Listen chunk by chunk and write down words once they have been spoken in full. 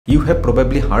You have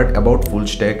probably heard about full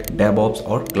stack, DevOps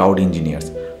or cloud engineers,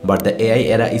 but the AI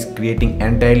era is creating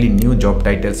entirely new job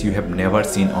titles you have never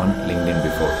seen on LinkedIn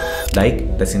before.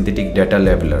 Like the synthetic data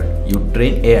leveler. You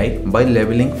train AI by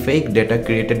leveling fake data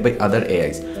created by other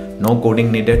AIs. No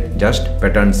coding needed, just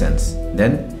pattern sense.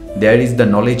 Then there is the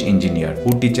knowledge engineer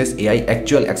who teaches AI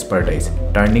actual expertise,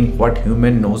 turning what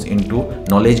human knows into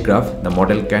knowledge graph the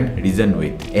model can reason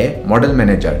with. A model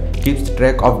manager keeps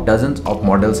track of dozens of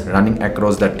models running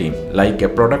across the team, like a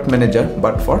product manager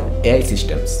but for AI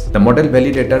systems. The model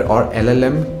validator or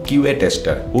LLM QA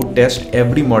tester who tests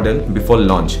every model before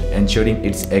launch, ensuring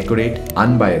it's accurate,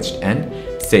 unbiased and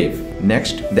safe.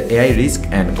 Next, the AI risk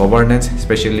and governance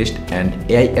specialist and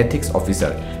AI ethics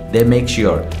officer. They make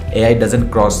sure AI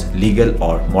doesn't cross legal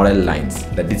or moral lines.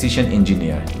 The decision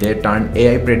engineer. They turn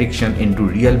AI prediction into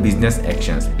real business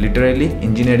actions, literally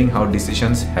engineering how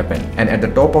decisions happen. And at the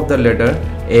top of the ladder,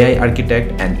 AI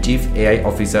architect and chief AI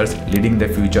officers leading the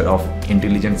future of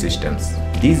intelligent systems.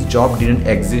 These jobs didn't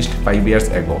exist 5 years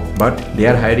ago, but they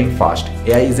are hiring fast.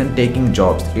 AI isn't taking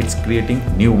jobs, it's creating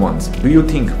new ones. Do you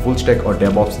think full stack or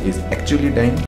DevOps is actually dying?